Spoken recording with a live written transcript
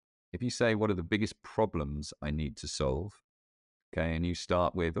if you say, what are the biggest problems I need to solve? Okay. And you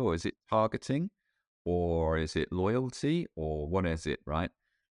start with, oh, is it targeting or is it loyalty or what is it? Right.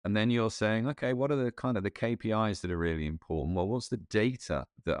 And then you're saying, okay, what are the kind of the KPIs that are really important? Well, what's the data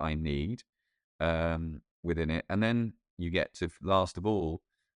that I need within it? And then you get to, last of all,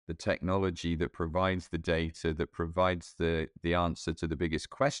 the technology that provides the data, that provides the answer to the biggest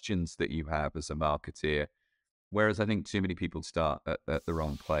questions that you have as a marketeer. Whereas I think too many people start at the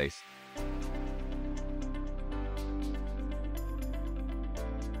wrong place.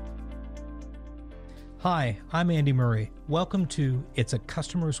 Hi, I'm Andy Murray. Welcome to It's a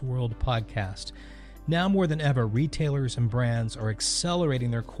Customer's World podcast. Now more than ever, retailers and brands are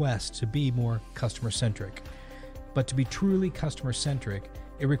accelerating their quest to be more customer-centric. But to be truly customer-centric,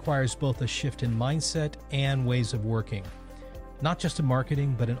 it requires both a shift in mindset and ways of working, not just in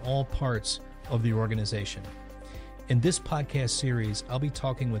marketing, but in all parts of the organization. In this podcast series, I'll be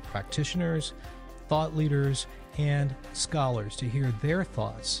talking with practitioners, thought leaders, and scholars to hear their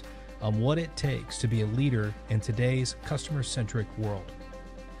thoughts on what it takes to be a leader in today's customer-centric world.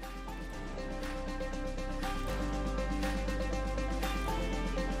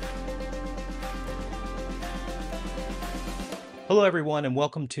 Hello, everyone, and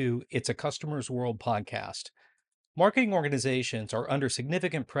welcome to It's a Customer's World podcast. Marketing organizations are under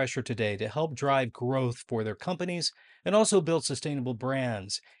significant pressure today to help drive growth for their companies and also build sustainable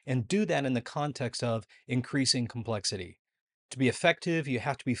brands, and do that in the context of increasing complexity. To be effective, you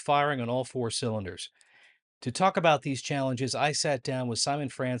have to be firing on all four cylinders. To talk about these challenges, I sat down with Simon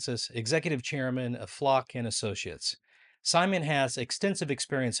Francis, Executive Chairman of Flock and Associates. Simon has extensive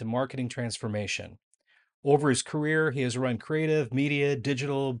experience in marketing transformation. Over his career, he has run creative, media,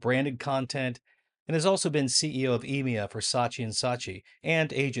 digital, branded content, and has also been CEO of EMEA for Saatchi & Saatchi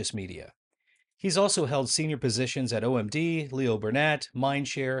and Aegis Media. He's also held senior positions at OMD, Leo Burnett,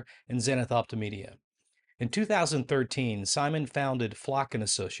 Mindshare, and Zenith Optimedia. In 2013, Simon founded Flock and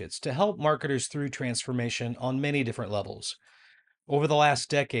Associates to help marketers through transformation on many different levels. Over the last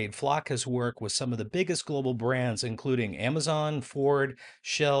decade, Flock has worked with some of the biggest global brands, including Amazon, Ford,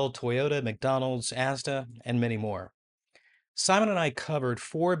 Shell, Toyota, McDonald's, Asda, and many more. Simon and I covered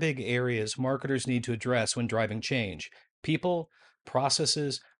four big areas marketers need to address when driving change: people,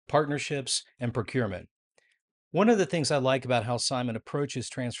 processes, partnerships, and procurement. One of the things I like about how Simon approaches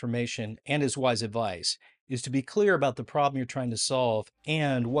transformation and his wise advice is to be clear about the problem you're trying to solve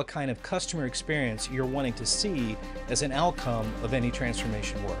and what kind of customer experience you're wanting to see as an outcome of any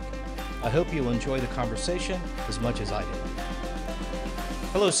transformation work. I hope you'll enjoy the conversation as much as I did.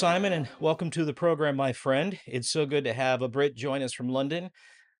 Hello, Simon, and welcome to the program, my friend. It's so good to have a Brit join us from London.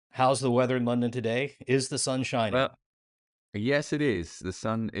 How's the weather in London today? Is the sun shining? Well, yes, it is. The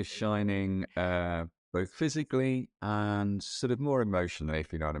sun is shining both physically and sort of more emotionally,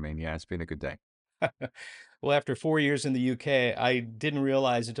 if you know what I mean. Yeah, it's been a good day. Well, after 4 years in the UK, I didn't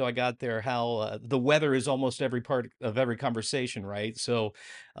realize until I got there how the weather is almost every part of every conversation, right? So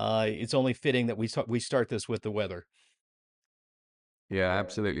it's only fitting that we start this with the weather. Yeah,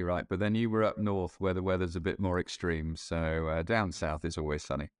 absolutely right. But then you were up north where the weather's a bit more extreme. So down south is always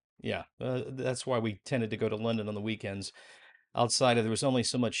sunny. Yeah, that's why we tended to go to London on the weekends. Outside of there was only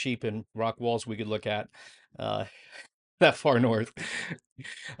so much sheep and rock walls we could look at. Uh, that far north.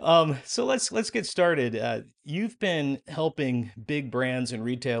 So let's get started. You've been helping big brands and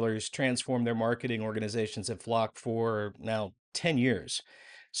retailers transform their marketing organizations at Flock for now 10 years.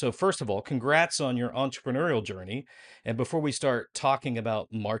 So first of all, congrats on your entrepreneurial journey. And before we start talking about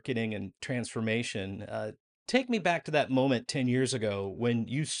marketing and transformation, take me back to that moment 10 years ago when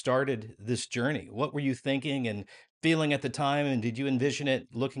you started this journey. What were you thinking and feeling at the time? And did you envision it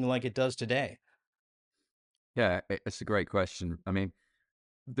looking like it does today? Yeah, it's a great question. I mean,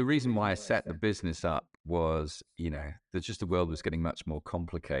 the reason why I set the business up was, there's just the world was getting much more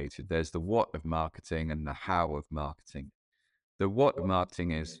complicated. There's the what of marketing and the how of marketing. The what of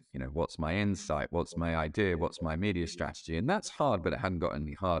marketing is, what's my insight? What's my idea? What's my media strategy? And that's hard, but it hadn't got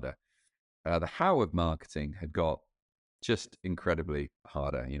any harder. The how of marketing had got just incredibly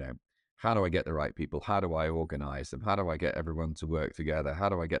harder. How do I get the right people? How do I organize them? How do I get everyone to work together? How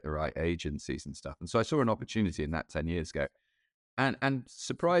do I get the right agencies and stuff? And so I saw an opportunity in that 10 years ago. And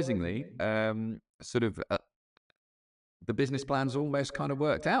surprisingly, the business plans almost kind of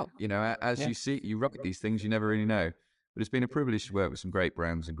worked out. As Yeah. you see, you write these things, you never really know. But it's been a privilege to work with some great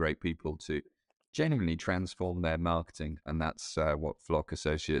brands and great people to genuinely transform their marketing. And that's what Flock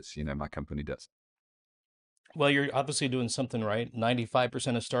Associates, my company does. Well, you're obviously doing something right.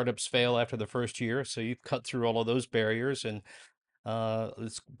 95% of startups fail after the first year, so you've cut through all of those barriers, and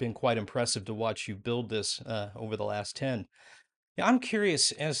it's been quite impressive to watch you build this over the last 10. Yeah, I'm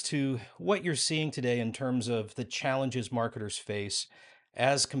curious as to what you're seeing today in terms of the challenges marketers face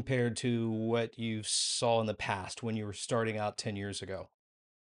as compared to what you saw in the past when you were starting out 10 years ago.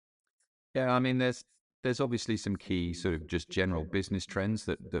 Yeah, I mean, there's obviously some key sort of just general business trends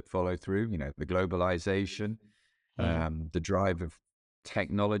that follow through. You know, the globalization, Hmm. the drive of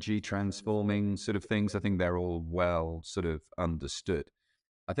technology transforming sort of things. I think they're all well sort of understood.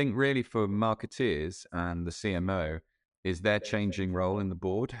 I think really for marketeers and the CMO is their changing role in the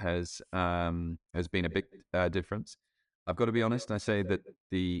board has been a big difference. I've got to be honest. I say that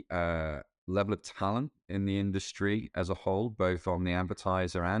the level of talent in the industry as a whole, both on the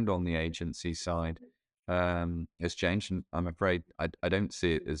advertiser and on the agency side, has changed, and I'm afraid I don't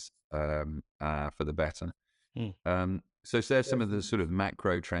see it as for the better. Hmm. So there's some of the sort of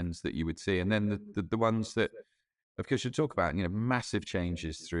macro trends that you would see, and then the ones that of course, you talk about massive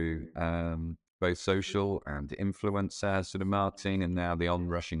changes through both social and influencer sort of marketing, and now the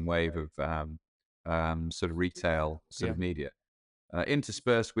onrushing wave of sort of retail sort Yeah. of media,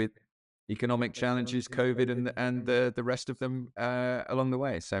 interspersed with economic challenges, COVID, and the rest of them along the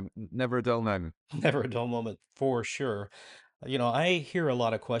way. So never a dull moment. Never a dull moment for sure. I hear a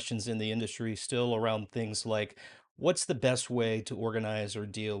lot of questions in the industry still around things like what's the best way to organize or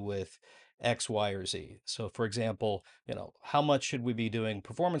deal with X, Y, or Z? So, for example, how much should we be doing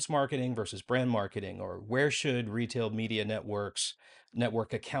performance marketing versus brand marketing, or where should retail media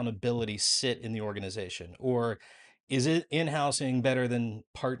network accountability sit in the organization? Or is it in-housing better than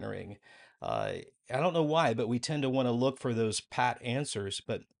partnering? Uh, I don't know why, but we tend to want to look for those pat answers.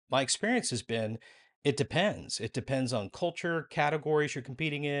 But my experience has been it depends. It depends on culture, categories you're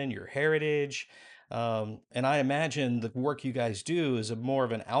competing in, your heritage. And I imagine the work you guys do is a more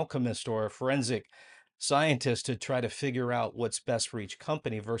of an alchemist or a forensic scientist to try to figure out what's best for each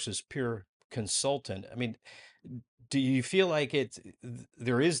company versus pure consultant. I mean, do you feel like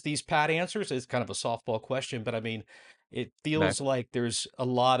there is these pat answers? It's kind of a softball question, but I mean, it No, feels like there's a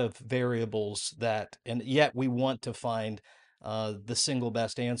lot of variables that, and yet we want to find the single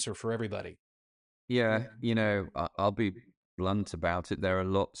best answer for everybody. yeah, I'll be blunt about it. There are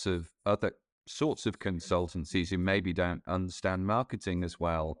lots of other sorts of consultancies who maybe don't understand marketing as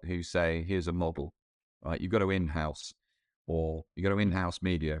well, who say, here's a model, right? You've got to in-house, or you got to in-house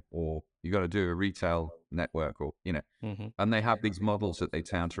media, or you got to do a retail network, Hmm. and they have these models that they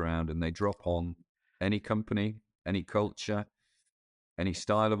tout around and they drop on any company, any culture, any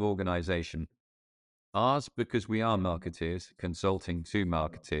style of organization. Ours, because we are marketeers, consulting to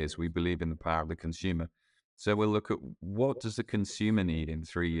marketeers, we believe in the power of the consumer. So we'll look at what does the consumer need in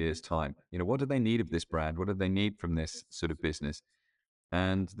 3 years' time? What do they need of this brand? What do they need from this sort of business?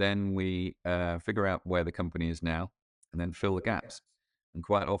 And then we figure out where the company is now and then fill the gaps. And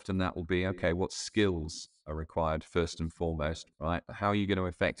quite often that will be, okay, what skills are required first and foremost, right? How are you going to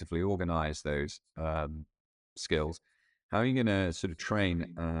effectively organize those skills? How are you going to sort of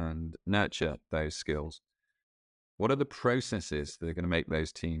train and nurture those skills? What are the processes that are going to make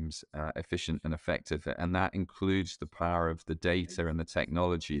those teams efficient and effective? And that includes the power of the data and the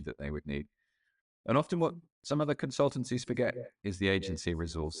technology that they would need. And often, what some other consultancies forget is the agency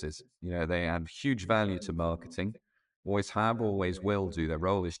resources. They add huge value to marketing, always have, always will do. Their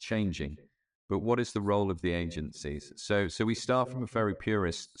role is changing. But what is the role of the agencies? So we start from a very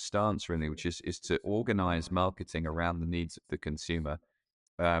purist stance, really, which is to organize marketing around the needs of the consumer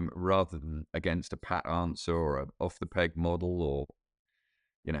rather than against a pat answer or an off the peg model or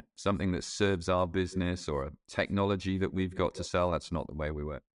something that serves our business or a technology that we've got to sell. That's not the way we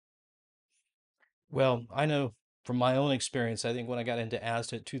work. Well, I know from my own experience, I think when I got into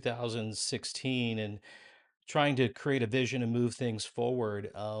Asda 2016 and trying to create a vision and move things forward,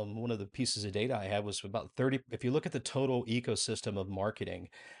 one of the pieces of data I had was about 30. If you look at the total ecosystem of marketing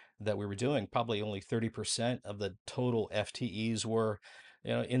that we were doing, probably only 30% of the total FTEs were,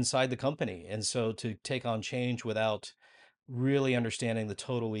 inside the company. And so to take on change without really understanding the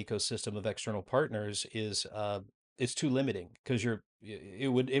total ecosystem of external partners is too limiting because it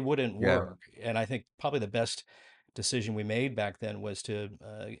wouldn't Yeah. work. And I think probably the best decision we made back then was to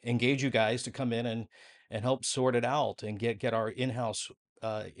engage you guys to come in and help sort it out and get our in-house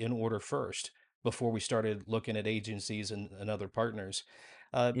in order first before we started looking at agencies and other partners.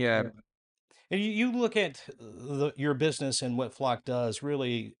 Uh, Yeah. and you look at your business and what Flock does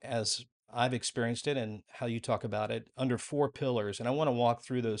really as I've experienced it and how you talk about it under four pillars. And I want to walk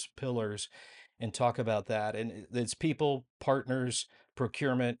through those pillars and talk about that. And it's people, partners,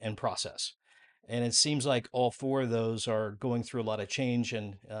 procurement, and process. And it seems like all four of those are going through a lot of change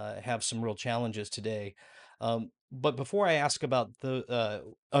and have some real challenges today. But before I ask about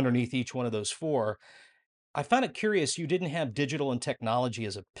the underneath each one of those four, I found it curious you didn't have digital and technology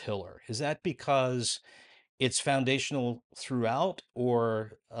as a pillar. Is that because it's foundational throughout,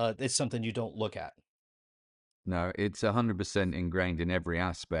 or it's something you don't look at? No, it's 100% ingrained in every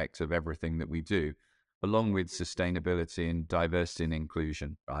aspect of everything that we do, along with sustainability and diversity and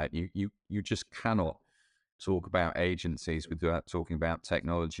inclusion, right? You just cannot talk about agencies without talking about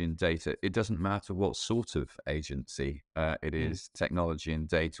technology and data. It doesn't matter what sort of agency it Mm, is, technology and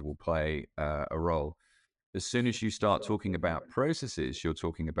data will play a role. As soon as you start talking about processes, you're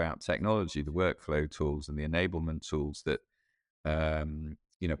talking about technology, the workflow tools and the enablement tools that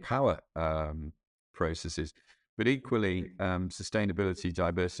power processes. But equally, sustainability,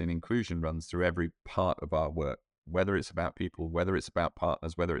 diversity, and inclusion runs through every part of our work, whether it's about people, whether it's about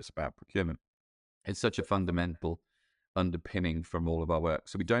partners, whether it's about procurement. It's such a fundamental underpinning from all of our work.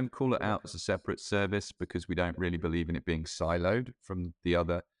 So we don't call it out as a separate service because we don't really believe in it being siloed from the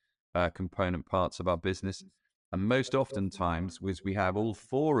other component parts of our business. And most oftentimes, we have all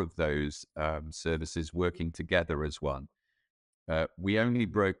four of those services working together as one. We only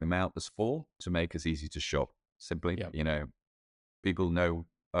broke them out as four to make us easy to shop. Simply, yeah. people know,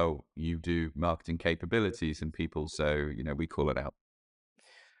 oh, you do marketing capabilities, and people, so we call it out.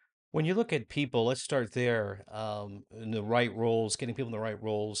 When you look at people, let's start there. In the right roles, getting people in the right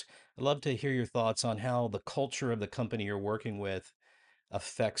roles. I'd love to hear your thoughts on how the culture of the company you're working with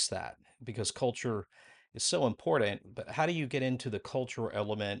affects that, because culture is so important. But how do you get into the cultural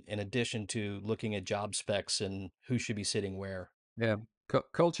element in addition to looking at job specs and who should be sitting where? Yeah,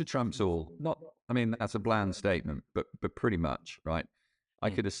 culture trumps all. Not, I mean, that's a bland statement, but pretty much, right? I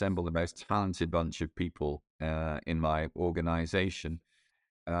Mm, could assemble the most talented bunch of people in my organization,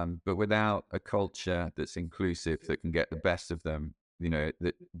 but without a culture that's inclusive, that can get the best of them,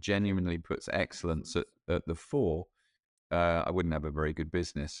 that genuinely puts excellence at the fore, I wouldn't have a very good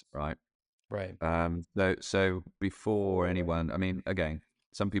business, right? right. So before anyone, I mean, again,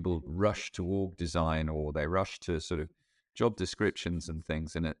 some people rush to org design or they rush to sort of job descriptions and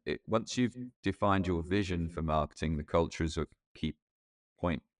things. And once you've defined your vision for marketing, the culture is a key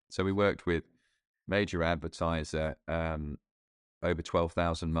point. So we worked with major advertiser, over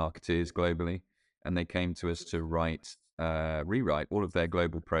 12,000 marketeers globally, and they came to us to rewrite all of their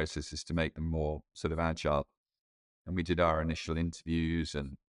global processes to make them more sort of agile. And we did our initial interviews,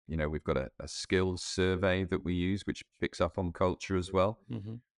 and we've got a skills survey that we use which picks up on culture as well.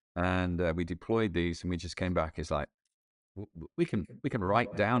 Hmm. And we deployed these, and we just came back, it's like, we can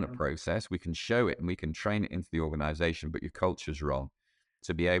write down a process, we can show it, and we can train it into the organization, but your culture's wrong.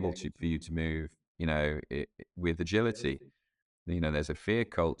 To be able to for you to move, with agility, there's a fear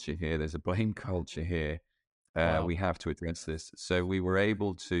culture here, there's a blame culture here. Wow. We have to address this. So we were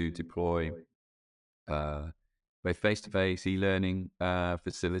able to deploy uh, both face-to-face e-learning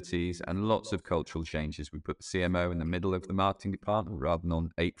facilities and lots of cultural changes. We put the CMO in the middle of the marketing department rather than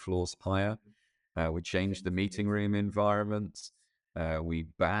on 8 floors higher. We changed the meeting room environments. We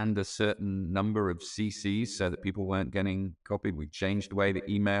banned a certain number of CCs so that people weren't getting copied. We changed the way the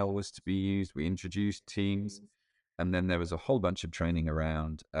email was to be used. We introduced Teams. And then there was a whole bunch of training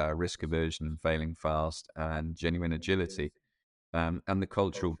around risk aversion and failing fast and genuine agility. And the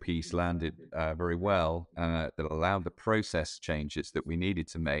cultural piece landed very well, that allowed the process changes that we needed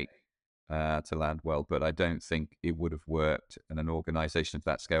to make to land well. But I don't think it would have worked in an organization of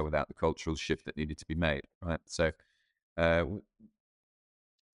that scale without the cultural shift that needed to be made. Right. So, uh,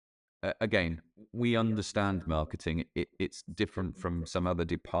 again, we understand marketing. It's different from some other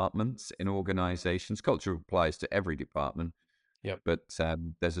departments in organizations. Culture applies to every department, Yep. but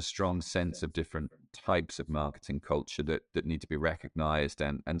there's a strong sense of different types of marketing culture that need to be recognized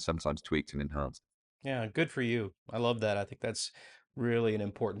and sometimes tweaked and enhanced. Yeah, good for you. I love that. I think that's really an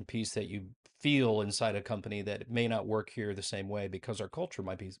important piece that you feel inside a company that it may not work here the same way because our culture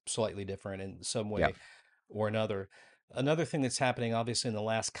might be slightly different in some Yeah. way or another. Another thing that's happening, obviously, in the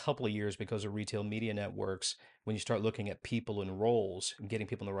last couple of years because of retail media networks, when you start looking at people and roles and getting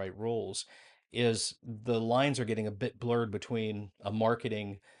people in the right roles, is the lines are getting a bit blurred between a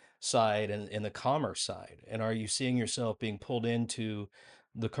marketing side and the commerce side. And are you seeing yourself being pulled into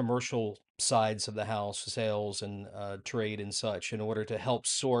the commercial sides of the house, sales and trade and such, in order to help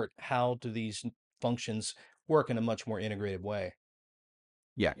sort how do these functions work in a much more integrated way?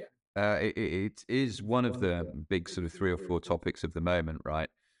 Yeah. It is one of the big sort of three or four topics of the moment, right?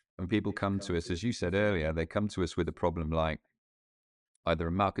 When people come to us, as you said earlier, they come to us with a problem like either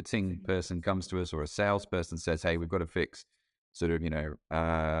a marketing person comes to us or a salesperson says, "Hey, we've got to fix sort of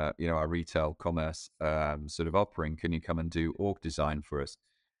our retail commerce sort of offering. Can you come and do org design for us?"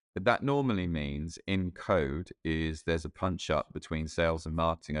 That normally means in code is there's a punch up between sales and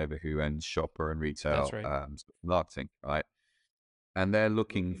marketing over who owns shopper and That's retail right. marketing, right? And they're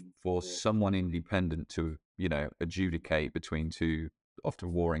looking for someone independent to, adjudicate between two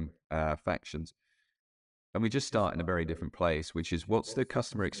often warring factions. And we just start in a very different place, which is what's the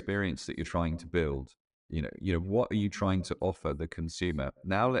customer experience that you're trying to build? What are you trying to offer the consumer?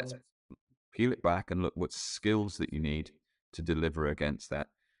 Now let's peel it back and look what skills that you need to deliver against that.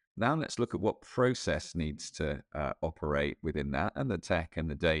 Now let's look at what process needs to operate within that and the tech and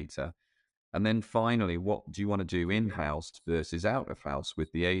the data. And then finally, what do you want to do in-house versus out of house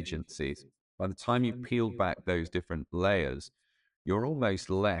with the agencies? By the time you peel back those different layers, you're almost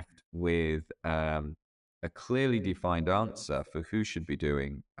left with a clearly defined answer for who should be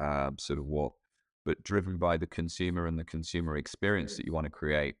doing sort of what, but driven by the consumer and the consumer experience that you want to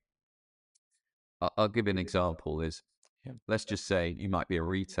create. I'll give you an example is, Yeah. let's just say you might be a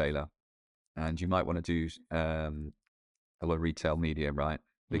retailer and you might want to do a lot of retail media, right?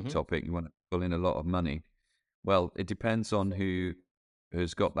 Big Hmm. topic. You want to pull in a lot of money. Well, it depends on who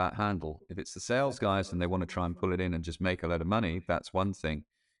has got that handle. If it's the sales guys and they want to try and pull it in and just make a lot of money, that's one thing.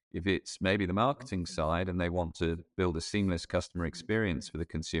 If it's maybe the marketing side and they want to build a seamless customer experience for the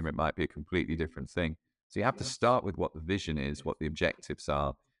consumer, it might be a completely different thing. So you have to start with what the vision is, what the objectives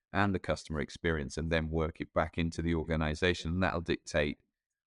are, and the customer experience, and then work it back into the organization. And that'll dictate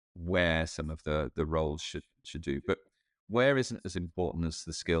where some of the roles should do. But where isn't as important as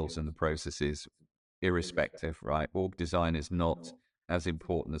the skills and the processes, irrespective, right? Org design is not as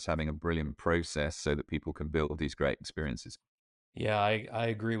important as having a brilliant process so that people can build these great experiences. Yeah, I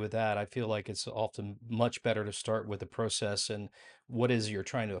agree with that. I feel like it's often much better to start with the process and what is you're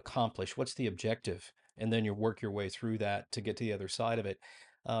trying to accomplish. What's the objective? And then you work your way through that to get to the other side of it.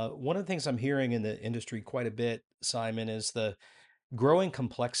 One of the things I'm hearing in the industry quite a bit, Simon, is the growing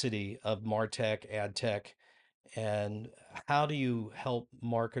complexity of MarTech, ad tech, and how do you help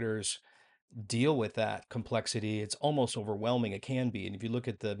marketers deal with that complexity? It's almost overwhelming. It can be. And if you look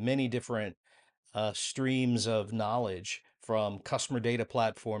at the many different streams of knowledge from customer data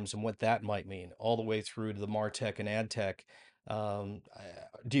platforms and what that might mean, all the way through to the MarTech and ad tech.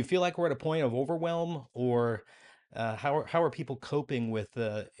 Do you feel like we're at a point of overwhelm, or how are people coping with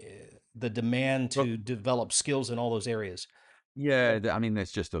the demand Well, to develop skills in all those areas? yeah, I mean,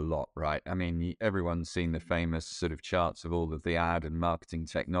 there's just a lot, right? I mean, everyone's seen the famous sort of charts of all of the ad and marketing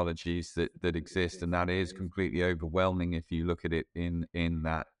technologies that exist, and that is completely overwhelming if you look at it in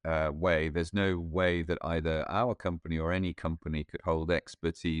that way. There's no way that either our company or any company could hold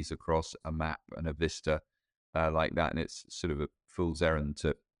expertise across a map and a vista like that, and it's sort of a fool's errand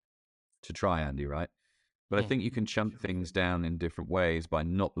to try, Andy, right? But I Mm, think you can chunk things down in different ways by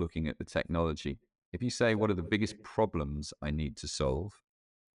not looking at the technology. If you say, what are the biggest problems I need to solve?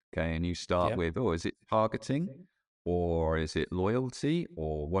 Okay. And you start yep. with, oh, is it targeting or is it loyalty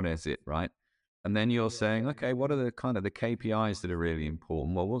or what is it? Right. And then you're saying, okay, what are the kind of the KPIs that are really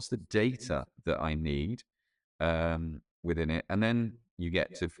important? Well, what's the data that I need within it? And then you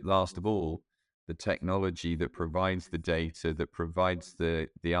get to, last of all, the technology that provides the data, that provides the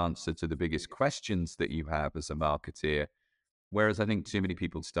answer to the biggest questions that you have as a marketeer. Whereas I think too many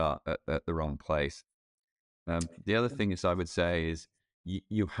people start at the wrong place. The other thing is I would say is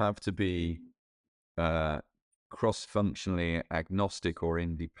you have to be uh, cross-functionally agnostic or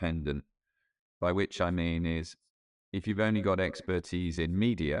independent, by which I mean is if you've only got expertise in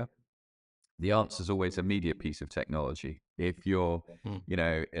media, the answer is always a media piece of technology. If you're, Mm,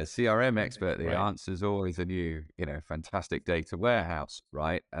 a CRM expert, the right. answer is always a new, fantastic data warehouse,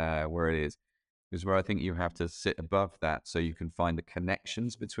 right? Where it is where I think you have to sit above that so you can find the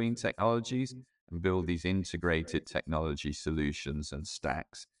connections between technologies and build these integrated technology solutions and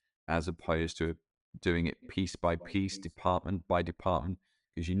stacks, as opposed to doing it piece by piece, department by department,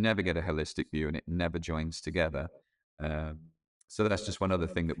 because you never get a holistic view and it never joins together. Um, so that's just one other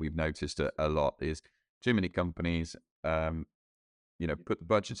thing that we've noticed a lot is too many companies, um, put the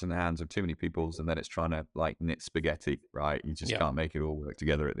budgets in the hands of too many peoples, and then it's trying to like knit spaghetti, right? You just Yeah. can't make it all work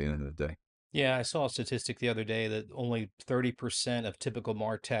together at the end of the day. Yeah, I saw a statistic the other day that only 30% of typical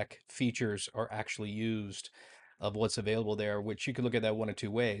MarTech features are actually used of what's available there, which you could look at that one of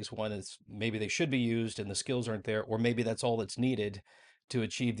two ways. One is maybe they should be used and the skills aren't there, or maybe that's all that's needed to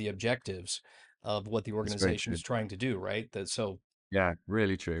achieve the objectives of what the It's very organization true. is trying to do, right? Yeah,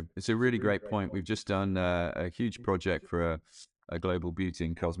 really true. It's a really great point. We've just done a huge project for a global beauty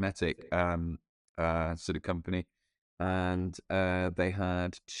and cosmetic sort of company. And they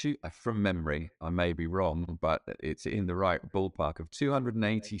had two, from memory, I may be wrong, but it's in the right ballpark of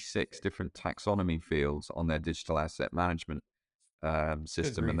 286 different taxonomy fields on their digital asset management Good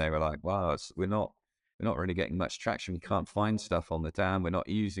system, and grief. they were like, "Wow, we're not really getting much traction. We can't find stuff on the dam. We're not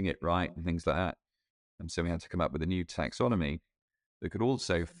using it right, and things like that." And so we had to come up with a new taxonomy that could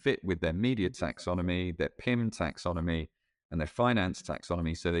also fit with their media taxonomy, their PIM taxonomy, and their finance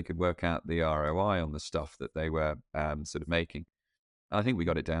taxonomy, so they could work out the ROI on the stuff that they were sort of making. I think we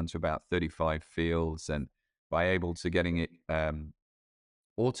got it down to about 35 fields, and by able to getting it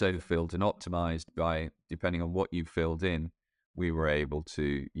auto-filled and optimized by depending on what you filled in, we were able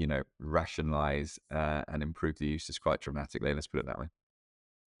to, rationalize and improve the uses quite dramatically. Let's put it that way.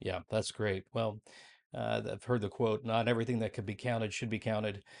 Yeah, that's great. Well, I've heard the quote, not everything that could be counted should be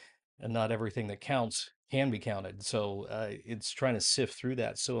counted, and not everything that counts can be counted. So it's trying to sift through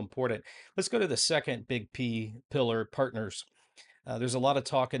that. So important. Let's go to the second big P pillar, partners. There's a lot of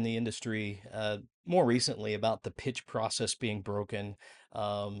talk in the industry more recently about the pitch process being broken.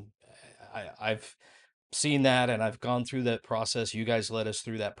 Um, I've seen that and I've gone through that process. You guys led us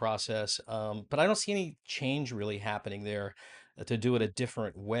through that process. But I don't see any change really happening there to do it a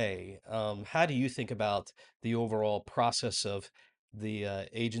different way. How do you think about the overall process of the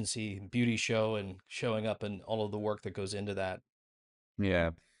agency beauty show and showing up and all of the work that goes into that?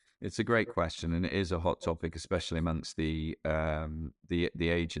 Yeah, it's a great question, and it is a hot topic, especially amongst the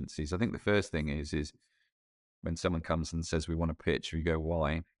agencies. I think the first thing is when someone comes and says we want to pitch, you go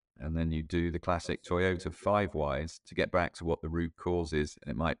why, and then you do the classic Toyota five whys to get back to what the root cause is,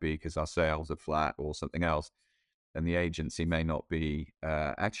 and it might be because our sales are flat or something else, and the agency may not be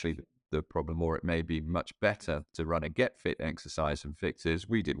actually the problem, or it may be much better to run a get fit exercise and fix it. As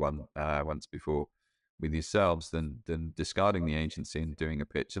we did one once before with yourselves than discarding the agency and doing a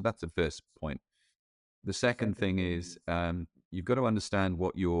pitch. So that's the first point. The second thing is you've got to understand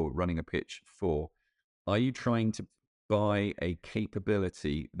what you're running a pitch for. Are you trying to buy a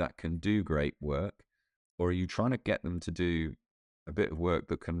capability that can do great work, or are you trying to get them to do a bit of work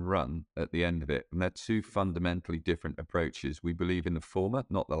that can run at the end of it? And they're two fundamentally different approaches. We believe in the former,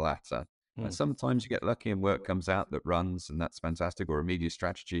 not the latter. And Mm. sometimes you get lucky and work comes out that runs, and that's fantastic, or a media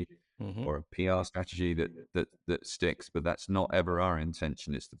strategy Hmm. or a PR strategy that sticks. But that's not ever our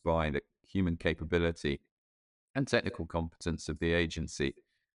intention. Is to buy the human capability and technical competence of the agency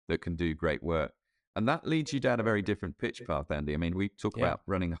that can do great work. And that leads you down a very different pitch path, Andy. I mean, we talk Yeah. about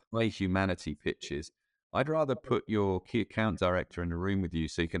running high humanity pitches. I'd rather put your key account director in a room with you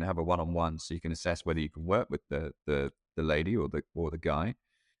so you can have a one-on-one, so you can assess whether you can work with the lady or the guy.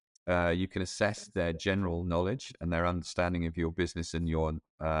 You can assess their general knowledge and their understanding of your business and your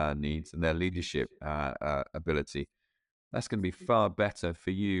needs and their leadership ability. That's going to be far better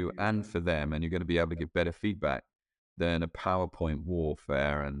for you and for them, and you're going to be able to give better feedback than a PowerPoint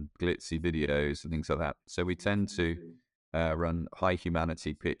warfare and glitzy videos and things like that. So we tend to run high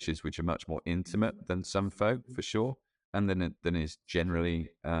humanity pitches, which are much more intimate than some folk, for sure, and than is generally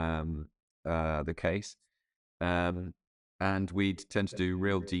the case. Um, and we tend to do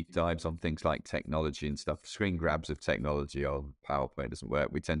real deep dives on things like technology and stuff. Screen grabs of technology on PowerPoint doesn't work.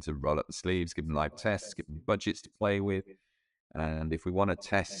 We tend to roll up the sleeves, give them live tests, give them budgets to play with. And if we want to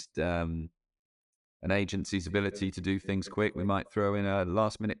test an agency's ability to do things quick, we might throw in a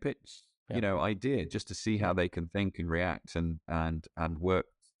last minute pitch, Yeah. idea just to see Yeah. how they can think and react and work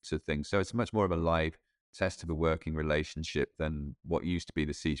to things. So it's much more of a live test of a working relationship than what used to be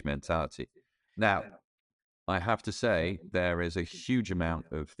the siege mentality. Now, I have to say, there is a huge amount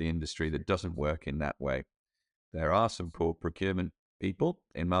of the industry that doesn't work in that way. There are some poor procurement people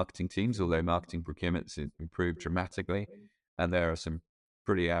in marketing teams, although marketing procurement's improved dramatically. And there are some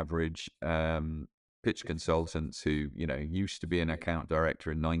pretty average pitch consultants who, used to be an account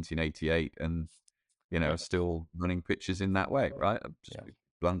director in 1988 and, Yeah. are still running pitches in that way, right? I'm just Yeah. be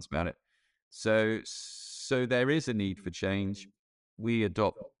blunt about it. So there is a need for change. We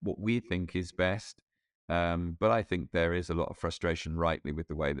adopt what we think is best. But I think there is a lot of frustration, rightly, with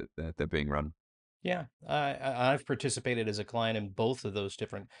the way that they're being run. Yeah. I've participated as a client in both of those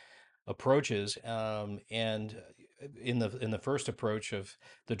different approaches. And in the first approach of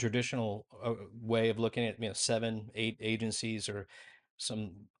the traditional way of looking at, 7, 8 agencies or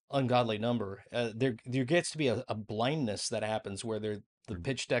some ungodly number, there gets to be a blindness that happens where the Mm.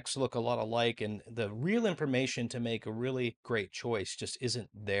 pitch decks look a lot alike, and the real information to make a really great choice just isn't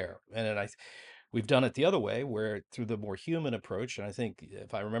there. And then we've done it the other way, where through the more human approach, and I think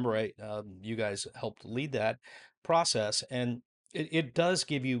if I remember right, you guys helped lead that process, and it does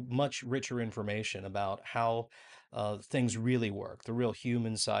give you much richer information about how things really work, the real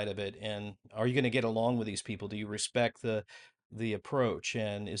human side of it, and are you going to get along with these people? Do you respect the approach,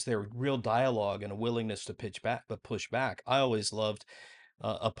 and is there real dialogue and a willingness to pitch back, but push back? I always loved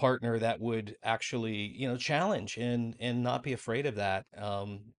a partner that would actually, challenge and not be afraid of that,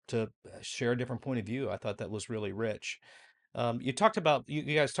 to share a different point of view. I thought that was really rich. You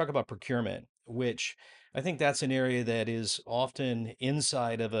guys talk about procurement, which I think that's an area that is often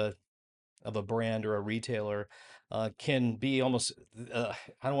inside of a brand or a retailer, can be almost, I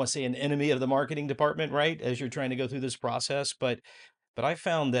don't want to say an enemy of the marketing department, right? As you're trying to go through this process, but I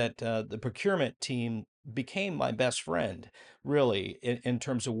found that the procurement team became my best friend, really, in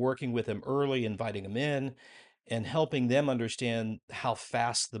terms of working with them early, inviting them in, and helping them understand how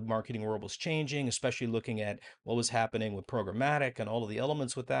fast the marketing world was changing, especially looking at what was happening with programmatic and all of the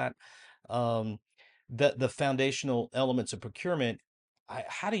elements with that. Um, the foundational elements of procurement.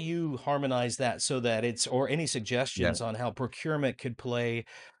 How do you harmonize that so that it's, or any Yeah. suggestions on how procurement could play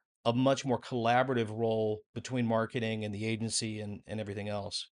a much more collaborative role between marketing and the agency and everything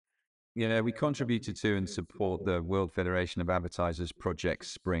else? We contributed to and support the World Federation of Advertisers Project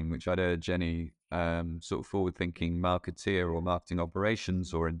Spring, which I'd urge any sort of forward-thinking marketeer or marketing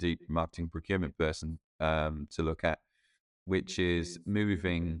operations or indeed marketing procurement person to look at, which is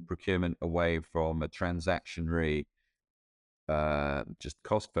moving procurement away from a transactionary, just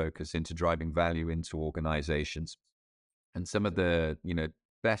cost focus into driving value into organizations. And some of the,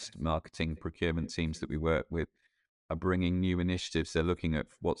 best marketing procurement teams that we work with are bringing new initiatives. They're looking at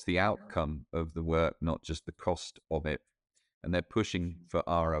what's the outcome of the work, not just the cost of it. And they're pushing for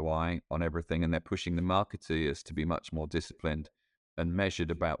ROI on everything. And they're pushing the marketeers to be much more disciplined and measured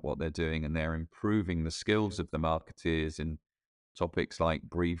about what they're doing. And they're improving the skills of the marketeers in topics like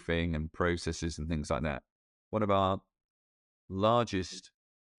briefing and processes and things like that. One of our largest,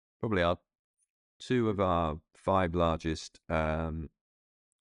 probably our two of our five largest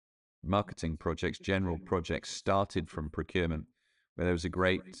marketing projects, general projects, started from procurement, where there was a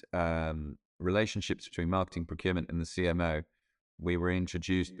great relationships between marketing, procurement, and the CMO. We were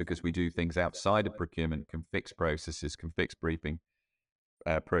introduced because we do things outside of procurement, can fix processes, can fix briefing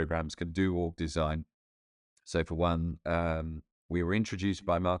programs, can do org design. So for one, we were introduced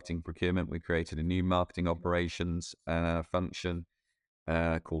by marketing procurement. We created a new marketing operations function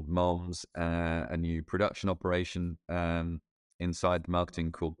called MOMS, a new production operation inside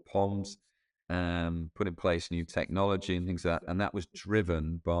marketing called POMS, put in place new technology and things like that. And that was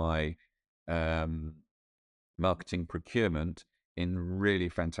driven by um, marketing procurement in really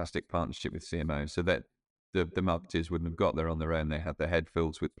fantastic partnership with CMO, so that the marketers wouldn't have got there on their own. They had their head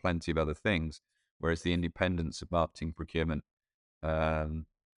filled with plenty of other things, whereas the independence of marketing procurement um,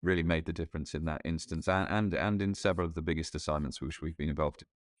 really made the difference in that instance, and in several of the biggest assignments which we've been involved in.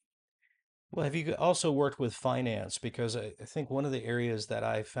 Well, have you also worked with finance? Because I think one of the areas that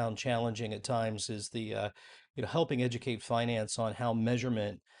I found challenging at times is the, helping educate finance on how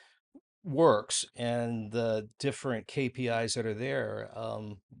measurement works and the different KPIs that are there.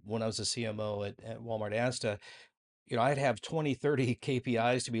 When I was a CMO at Walmart Asda, I'd have 20, 30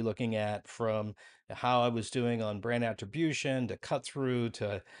 KPIs to be looking at, from how I was doing on brand attribution to cut through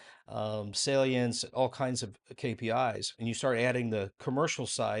to salience, all kinds of KPIs. And you start adding the commercial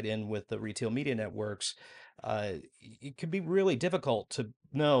side in with the retail media networks. It can be really difficult to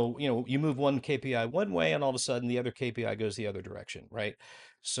know, you move one KPI one way and all of a sudden the other KPI goes the other direction, right?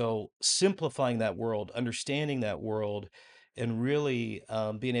 So simplifying that world, understanding that world, and really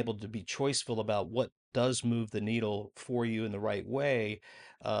being able to be choiceful about what does move the needle for you in the right way,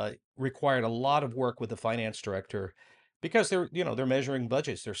 required a lot of work with the finance director, because they're measuring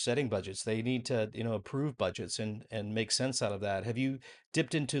budgets, they're setting budgets, they need to approve budgets and make sense out of that. Have you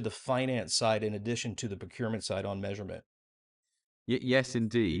dipped into the finance side in addition to the procurement side on measurement? Yes,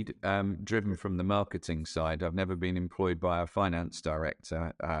 indeed. Driven from the marketing side, I've never been employed by a finance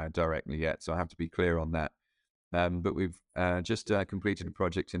director directly yet, so I have to be clear on that. But we've just completed a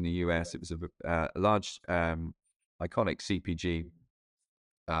project in the US. It was a large, iconic CPG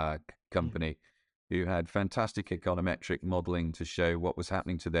company who had fantastic econometric modeling to show what was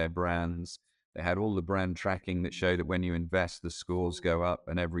happening to their brands. They had all the brand tracking that showed that when you invest, the scores go up,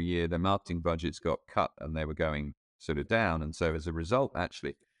 and every year their marketing budgets got cut and they were going sort of down. And so as a result,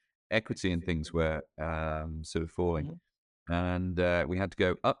 actually, equity and things were sort of falling. Mhm. And we had to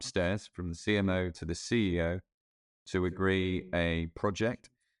go upstairs from the CMO to the CEO to agree a project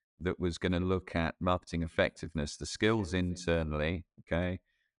that was going to look at marketing effectiveness, the skills internally, okay,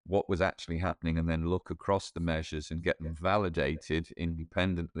 what was actually happening, and then look across the measures and get them validated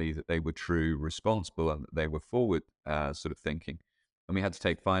independently that they were true, responsible, and that they were forward sort of thinking. And we had to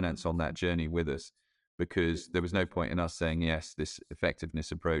take finance on that journey with us, because there was no point in us saying, yes, this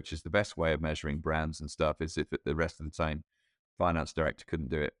effectiveness approach is the best way of measuring brands and stuff, as if at the rest of the time, finance director couldn't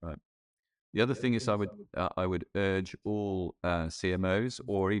do it, right? The other thing is I would urge all CMOs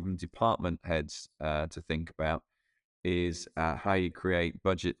or even department heads to think about is how you create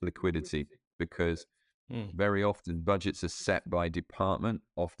budget liquidity, because Mm, very often budgets are set by department,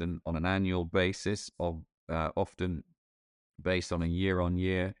 often on an annual basis, of often based on a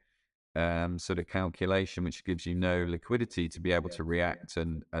year-on-year sort of calculation, which gives you no liquidity to be able to react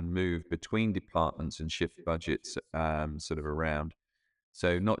and move between departments and shift budgets sort of around.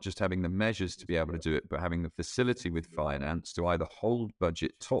 So not just having the measures to be able to do it, but having the facility with finance to either hold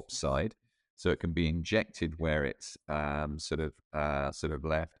budget topside, so it can be injected where it's sort of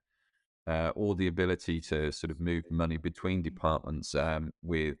left, or the ability to sort of move money between departments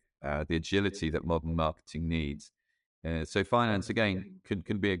with the agility that modern marketing needs. So finance again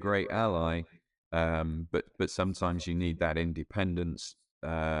can be a great ally, but sometimes you need that independence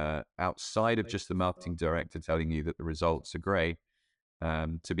outside of just the marketing director telling you that the results are great,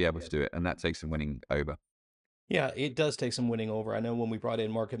 to be able to do it, and that takes some winning over. yeah, it does take some winning over. I know when we brought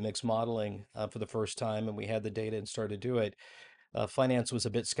in market mix modeling for the first time and we had the data and started to do it, finance was a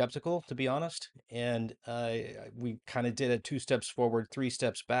bit skeptical, to be honest. And we kind of did a two steps forward, three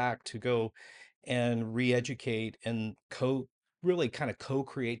steps back to go and re-educate and really kind of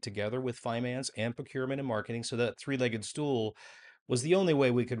co-create together with finance and procurement and marketing. So that three-legged stool was the only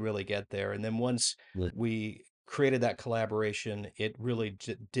way we could really get there. And then once Yeah. we created that collaboration, it really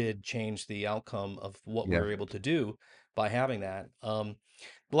did change the outcome of what we Yeah. were able to do by having that. The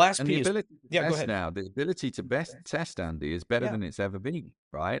last And the piece, ability to yeah, go test ahead. now, the ability to best test, Andy, is better Yeah, than it's ever been,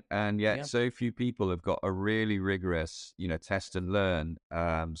 right? And yet yeah, so few people have got a really rigorous, test and learn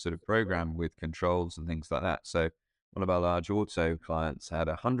sort of program with controls and things like that. So one of our large auto clients had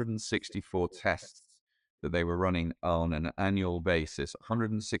 164 tests that they were running on an annual basis,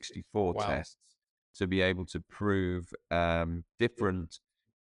 164 wow. tests to be able to prove different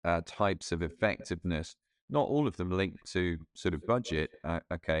types of effectiveness. Not all of them linked to sort of budget,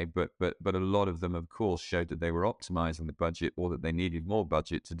 okay, but a lot of them, of course, showed that they were optimizing the budget or that they needed more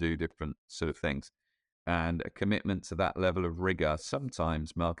budget to do different sort of things. And a commitment to that level of rigor,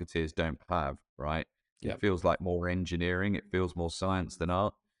 sometimes marketeers don't have, right? It Yeah. feels like more engineering, it feels more science than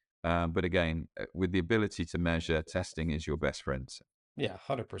art. But again, with the ability to measure, testing is your best friend. Yeah,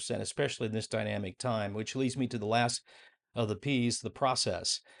 100%, especially in this dynamic time, which leads me to the last of the P's, the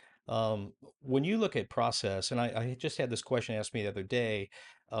process. When you look at process, and I just had this question asked me the other day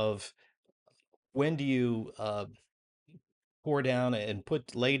of when do you pour down and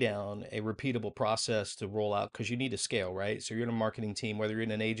lay down a repeatable process to roll out because you need to scale, right? So you're in a marketing team, whether you're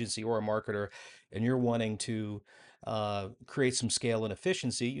in an agency or a marketer, and you're wanting to create some scale and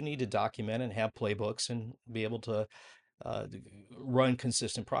efficiency, you need to document and have playbooks and be able to uh, run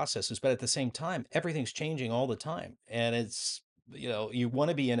consistent processes. But at the same time, everything's changing all the time. And you want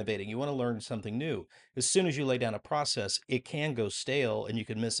to be innovating, you want to learn something new. As soon as you lay down a process, it can go stale and you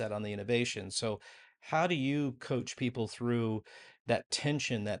can miss out on the innovation. So, how do you coach people through that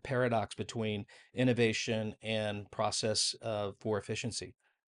tension, that paradox between innovation and process for efficiency?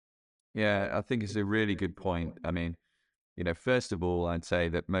 Yeah, I think it's a really good point. I mean, first of all, I'd say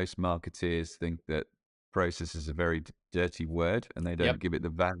that most marketeers think that process is a very dirty word, and they Yep. don't give it the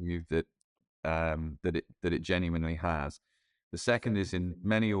value that it genuinely has. The second is in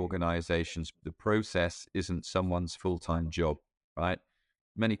many organizations, the process isn't someone's full-time job, right?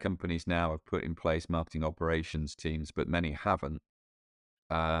 Many companies now have put in place marketing operations teams, but many haven't,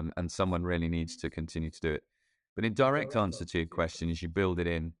 and someone really needs to continue to do it. But in direct answer to your question is you build it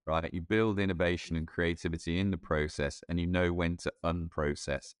in, right? You build innovation and creativity in the process, and you know when to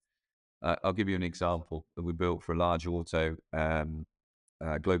unprocess. I'll give you an example that we built for a large global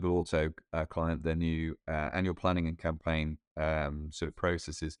auto client, their new annual planning and campaign sort of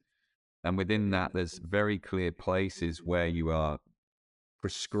processes. And within that, there's very clear places where you are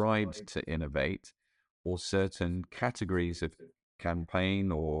prescribed to innovate, or certain categories of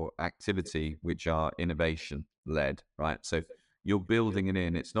campaign or activity which are innovation led, right? So you're building it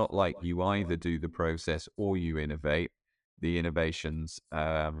in. It's not like you either do the process or you innovate. The innovations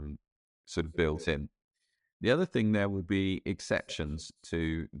sort of built in. The other thing there will be exceptions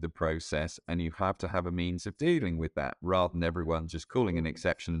to the process, and you have to have a means of dealing with that rather than everyone just calling an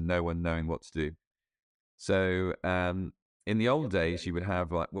exception and no one knowing what to do. So in the old days, you would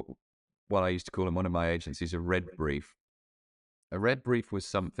have like what I used to call in one of my agencies a red brief. A red brief was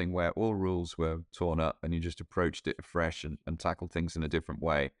something where all rules were torn up and you just approached it afresh and tackled things in a different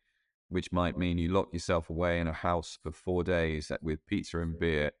way, which might mean you lock yourself away in a house for 4 days with pizza and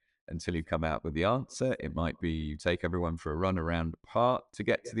beer until you come out with the answer. It might be you take everyone for a run around the park to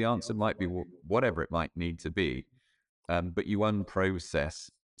get to the answer, might be whatever it might need to be. But you unprocess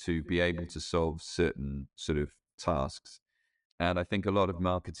to be able to solve certain sort of tasks. And I think a lot of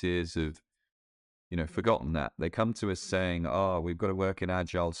marketeers have, forgotten that. They come to us saying, oh, we've got to work in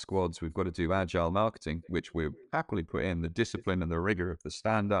agile squads. We've got to do agile marketing, which we happily put in the discipline and the rigor of the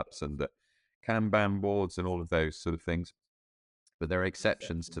stand-ups and the Kanban boards and all of those sort of things. But there are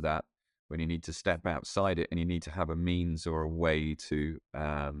exceptions to that when you need to step outside it and you need to have a means or a way to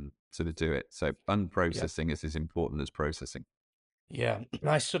sort of do it. So Yeah. unprocessing is as important as processing. Yeah.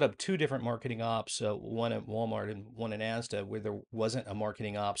 I stood up two different marketing ops, one at Walmart and one in Asda, where there wasn't a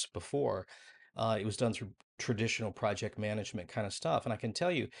marketing ops before. It was done through traditional project management kind of stuff. And I can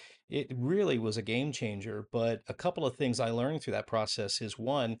tell you, it really was a game changer. But a couple of things I learned through that process is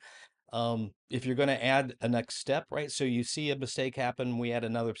one, if you're going to add a next step, right? So you see a mistake happen, we add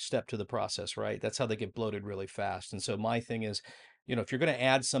another step to the process, right? That's how they get bloated really fast. And so my thing is, if you're going to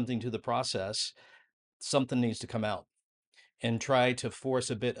add something to the process, something needs to come out and try to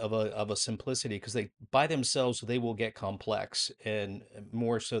force a bit of a simplicity because they by themselves they will get complex and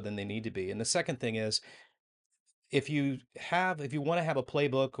more so than they need to be. And the second thing is if you want to have a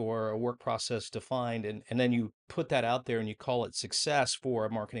playbook or a work process defined and then you put that out there and you call it success for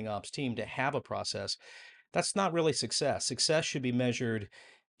a marketing ops team to have a process, that's not really success. Success should be measured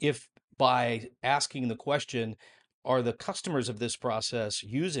if by asking the question, are the customers of this process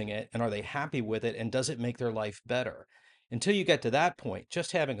using it and are they happy with it and does it make their life better? Until you get to that point,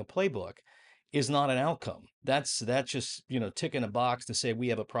 just having a playbook is not an outcome. That's just, ticking a box to say we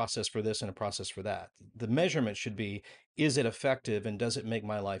have a process for this and a process for that. The measurement should be, is it effective and does it make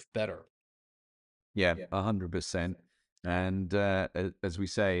my life better? Yeah, 100%. And as we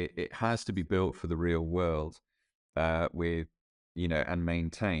say, it has to be built for the real world with, and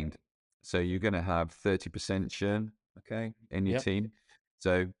maintained. So you're going to have 30% churn, okay, in your Yep. team.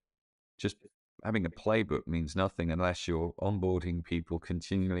 So just having a playbook means nothing unless you're onboarding people,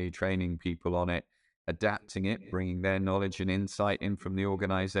 continually training people on it, adapting it, bringing their knowledge and insight in from the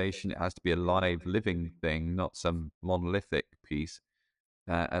organization. It has to be a live, living thing, not some monolithic piece.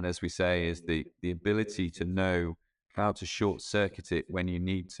 And as we say, is the ability to know how to short circuit it when you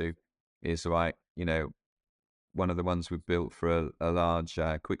need to is like, one of the ones we've built for a large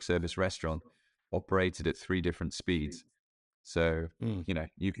quick service restaurant operated at 3 different speeds. So, Mm.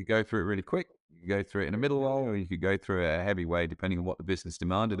 you could go through it really quick, you could go through it in a middle way, or you could go through it a heavy way, depending on what the business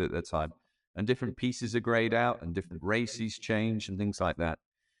demanded at the time. And different pieces are grayed out and different races change and things like that.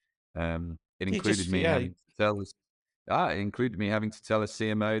 It You included just, me yeah. having to tell us, it included me having to tell a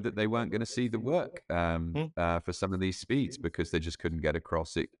CMO that they weren't going to see the work Mm. for some of these speeds because they just couldn't get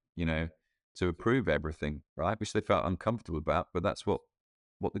across it, to approve everything, right? Which they felt uncomfortable about, but that's what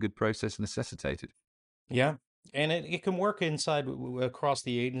the good process necessitated. Yeah, and it can work inside across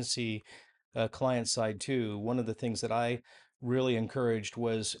the agency client side too. One of the things that I really encouraged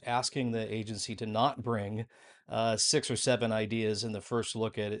was asking the agency to not bring 6 or 7 ideas in the first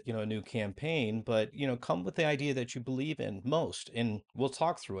look at it, a new campaign, but come with the idea that you believe in most, and we'll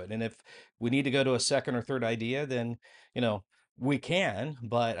talk through it. And if we need to go to a second or third idea, then you know we can.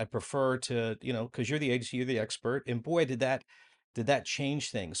 But I prefer to, because you're the agency, you're the expert, and boy, did that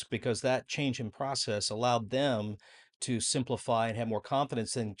change things because that change in process allowed them to simplify and have more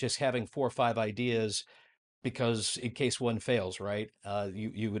confidence than just having 4 or 5 ideas because in case one fails, right?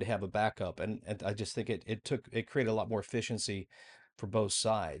 You would have a backup, and I just think it created a lot more efficiency for both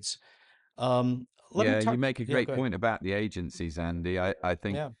sides. Let me Yeah, you talk. make a Yeah, great go ahead. point about the agencies, Andy. I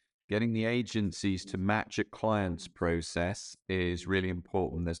think Yeah, getting the agencies to match a client's process is really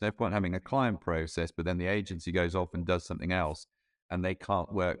important. There's no point having a client process, but then the agency goes off and does something else, and they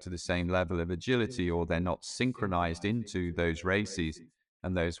can't work to the same level of agility, or they're not synchronized into those races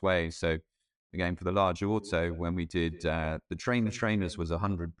and those ways. So, again, for the large auto, when we did the train the trainers was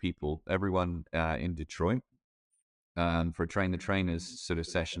 100 people, everyone in Detroit for a train the trainers sort of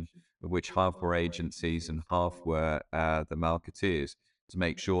session, of which half were agencies and half were the marketeers, to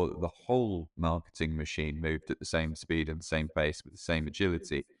make sure that the whole marketing machine moved at the same speed and the same pace with the same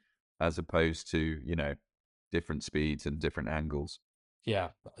agility, as opposed to, different speeds and different angles. yeah,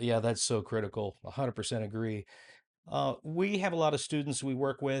 yeah. That's so critical. 100% agree. We have a lot of students we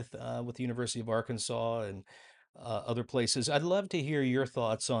work with the University of Arkansas and other places. I'd love to hear your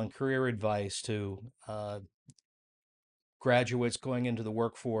thoughts on career advice to graduates going into the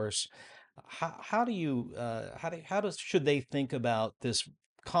workforce. How do you how does should they think about this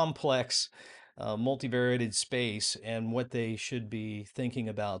complex, multivariated space and what they should be thinking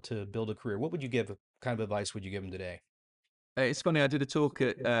about to build a career? What would you give? Kind of advice would you give them today? It's funny, I did a talk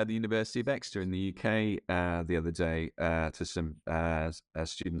at the University of Exeter in the UK the other day to some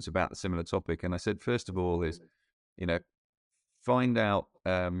students about a similar topic. And I said, first of all, is, you know, find out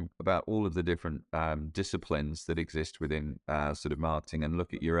about all of the different disciplines that exist within sort of marketing, and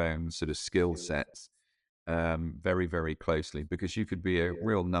look at your own sort of skill sets very, very closely, because you could be a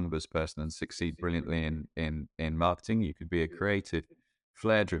real numbers person and succeed brilliantly in marketing. You could be a creative,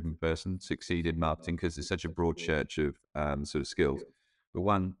 flair-driven person, succeed in marketing, because it's such a broad church of sort of skills. But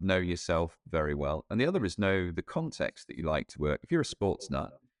one, know yourself very well, and the other is know the context that you like to work. If you're a sports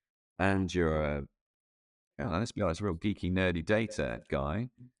nut and you're a, let's be honest, a real geeky, nerdy data guy,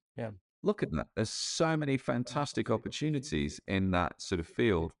 Yeah. look at that. There's so many fantastic opportunities in that sort of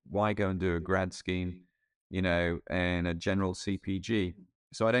field. Why go and do a grad scheme, and a general CPG?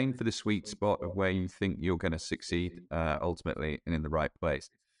 So I'd aim for the sweet spot of where you think you're going to succeed ultimately, and in the right place.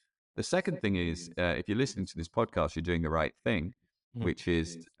 The second thing is, if you're listening to this podcast, you're doing the right thing, Mhm. which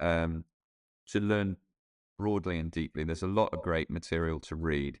is to learn broadly and deeply. There's a lot of great material to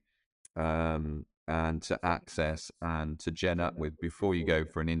read and to access and to gen up with before you go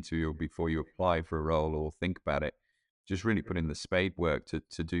for an interview or before you apply for a role or think about it. Just really put in the spade work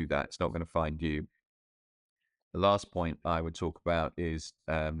to do that. It's not going to find you. The last point I would talk about is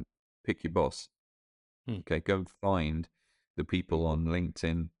pick your boss. Hmm. Okay, go find the people on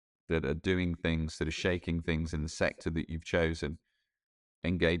LinkedIn that are doing things, that are shaking things in the sector that you've chosen.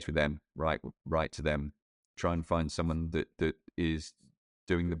 Engage with them, write to them, try and find someone that is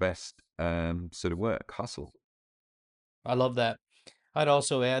doing the best sort of work. Hustle. I love that. I'd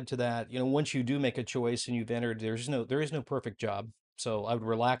also add to that, once you do make a choice and you've entered, there is no perfect job. So I would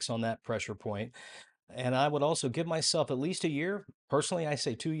relax on that pressure point. And I would also give myself at least a year. Personally, I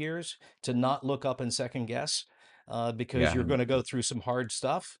say 2 years to not look up and second guess, because Yeah, you're going to go through some hard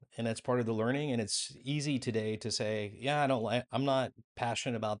stuff, and that's part of the learning. And it's easy today to say, "Yeah, I don't like. I'm not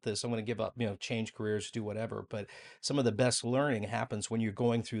passionate about this. I'm going to give up. Change careers, do whatever." But some of the best learning happens when you're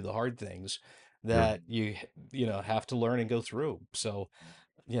going through the hard things sure. that have to learn and go through. So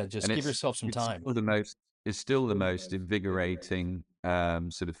yeah, And just give yourself some it's time. still the most it's still the most invigorating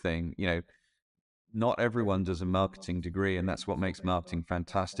sort of thing. Not everyone does a marketing degree, and that's what makes marketing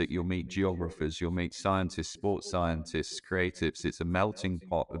fantastic. You'll meet geographers, you'll meet scientists, sports scientists, creatives. It's a melting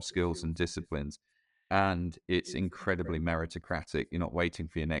pot of skills and disciplines, and it's incredibly meritocratic. You're not waiting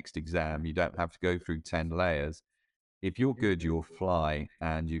for your next exam. You don't have to go through 10 layers. If you're good, you'll fly,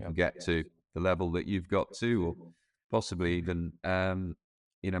 and you Yeah. can get to the level that you've got to, or possibly even,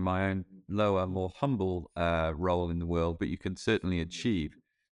 my own lower, more humble role in the world. But you can certainly achieve.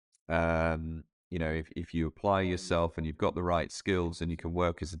 If you apply yourself and you've got the right skills and you can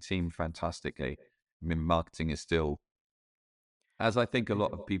work as a team fantastically. I mean, marketing is still, as I think a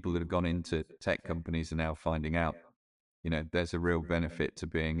lot of people that have gone into tech companies are now finding out, there's a real benefit to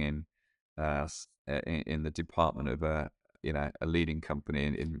being in the department of a leading company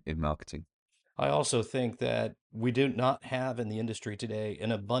in marketing. I also think that we do not have in the industry today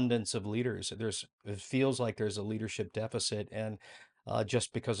an abundance of leaders. It feels like there's a leadership deficit, and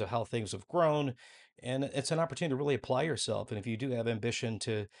just because of how things have grown, and it's an opportunity to really apply yourself. And if you do have ambition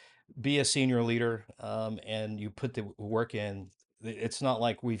to be a senior leader, and you put the work in, it's not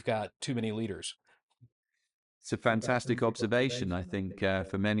like we've got too many leaders. It's a fantastic observation. I think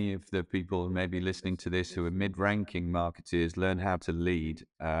for many of the people who may be listening to this who are mid-ranking marketeers, learn how to lead.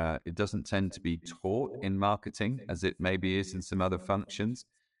 It doesn't tend to be taught in marketing as it maybe is in some other functions.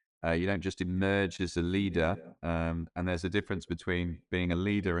 You don't just emerge as a leader, and there's a difference between being a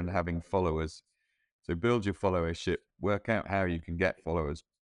leader and having followers. So build your followership, work out how you can get followers,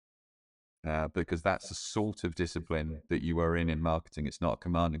 because that's the sort of discipline that you are in marketing. It's not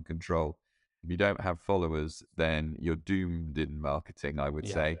command and control. If you don't have followers, then you're doomed in marketing, I would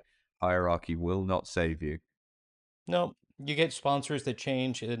Yeah. say. Hierarchy will not save you. No, you get sponsors that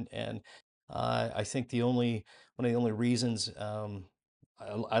change, and I think the only one of the only reasons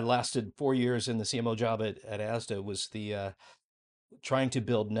I lasted 4 years in the CMO job at ASDA was the trying to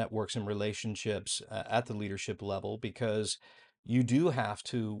build networks and relationships at the leadership level, because you do have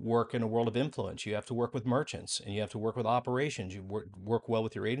to work in a world of influence. You have to work with merchants, and you have to work with operations. You work well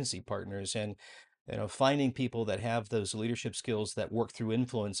with your agency partners, and finding people that have those leadership skills that work through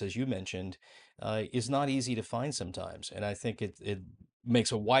influence, as you mentioned, is not easy to find sometimes. And I think it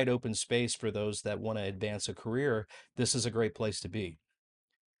makes a wide open space for those that want to advance a career. This is a great place to be.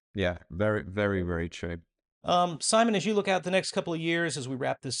 Yeah, very, very, very true. Simon, as you look out the next couple of years as we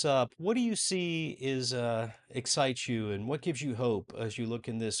wrap this up, what do you see is excites you, and what gives you hope as you look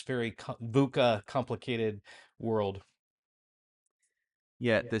in this very VUCA complicated world?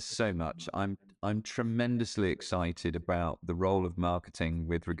 Yeah, there's so much. I'm tremendously excited about the role of marketing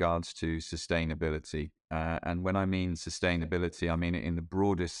with regards to sustainability. And when I mean sustainability, I mean it in the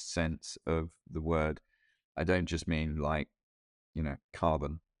broadest sense of the word. I don't just mean like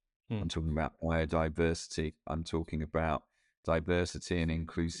carbon. Hmm. I'm talking about biodiversity. I'm talking about diversity and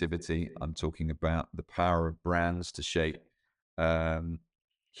inclusivity. I'm talking about the power of brands to shape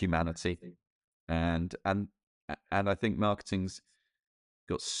humanity, and I think marketing's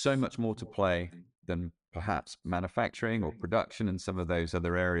got so much more to play than perhaps manufacturing or production and some of those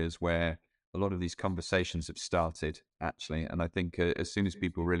other areas where a lot of these conversations have started, actually. And I think as soon as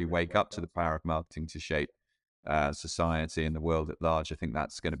people really wake up to the power of marketing to shape society and the world at large, I think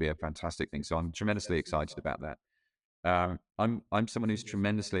that's going to be a fantastic thing. So I'm tremendously excited about that. I'm someone who's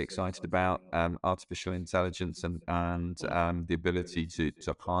tremendously excited about artificial intelligence and the ability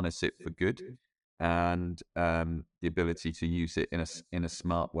to harness it for good, and the ability to use it in a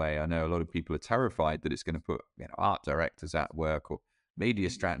smart way. I know a lot of people are terrified that it's going to put art directors out of work, or media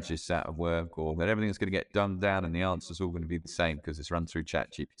strategists out of work, or that everything's going to get dumbed down and the answer's all going to be the same because it's run through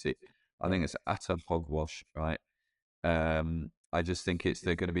ChatGPT. I think it's utter hogwash, right? I just think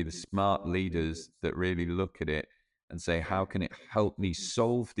they're going to be the smart leaders that really look at it and say, how can it help me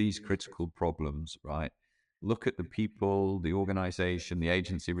solve these critical problems, right? Look at the people, the organization, the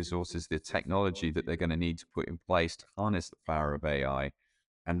agency resources, the technology that they're going to need to put in place to harness the power of AI,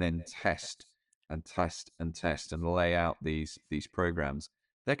 and then test and test and test and lay out these programs.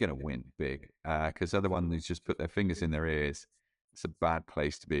 They're going to win big, because other ones just put their fingers in their ears. It's a bad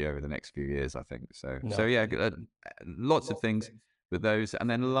place to be over the next few years, I think. So No. yeah, lots of things with those. And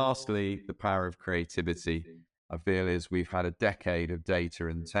then lastly, the power of creativity, I feel, is we've had a decade of data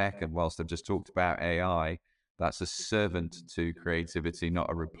and tech. And whilst I've just talked about AI, that's a servant to creativity, not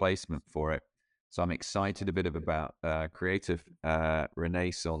a replacement for it. So I'm excited a bit about creative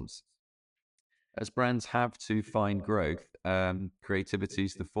renaissance. As brands have to find growth, creativity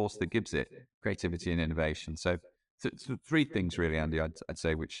is the force that gives it creativity and innovation. So three things really, Andy, I'd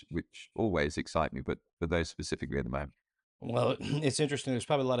say, which always excite me, but for those specifically at the moment. Well, it's interesting. There's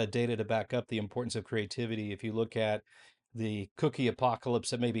probably a lot of data to back up the importance of creativity. If you look at the cookie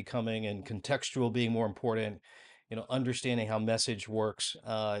apocalypse that may be coming and contextual being more important, understanding how message works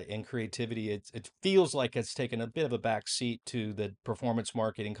and creativity, it feels like it's taken a bit of a back seat to the performance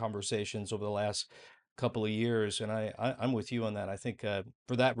marketing conversations over the last couple of years. And I'm with you on that. I think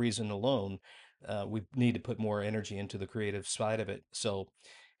for that reason alone, we need to put more energy into the creative side of it. So,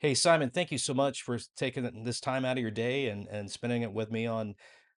 hey, Simon, thank you so much for taking this time out of your day and spending it with me on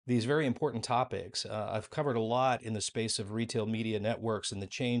these very important topics. I've covered a lot in the space of retail media networks and the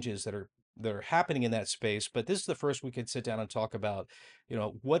changes that are happening in that space, but this is the first we could sit down and talk about,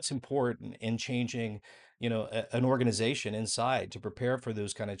 what's important in changing, an organization inside to prepare for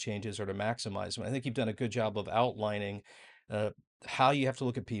those kind of changes or to maximize them. I think you've done a good job of outlining uh, how you have to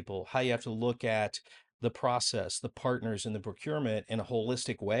look at people, how you have to look at the process, the partners, and the procurement in a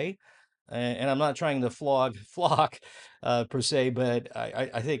holistic way. And I'm not trying to flock per se, but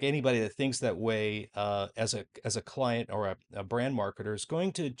I think anybody that thinks that way as a client or a brand marketer is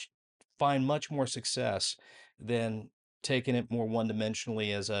going to find much more success than taking it more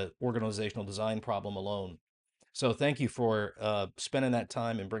one-dimensionally as a organizational design problem alone. So thank you for spending that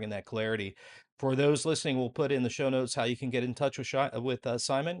time and bringing that clarity. For those listening, we'll put in the show notes how you can get in touch with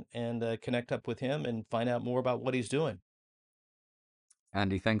Simon and connect up with him and find out more about what he's doing.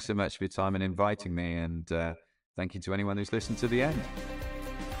 Andy, thanks so much for your time and inviting me. And thank you to anyone who's listened to the end.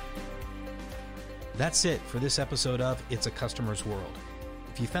 That's it for this episode of It's a Customer's World.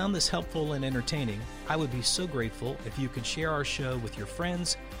 If you found this helpful and entertaining, I would be so grateful if you could share our show with your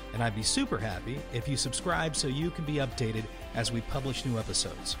friends, and I'd be super happy if you subscribe so you can be updated as we publish new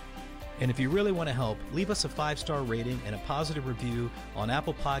episodes. And if you really want to help, leave us a 5-star rating and a positive review on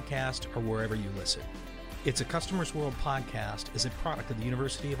Apple Podcast or wherever you listen. It's a Customer's World podcast is a product of the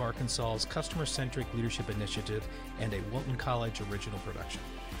University of Arkansas's Customer-Centric Leadership Initiative and a Walton College original production.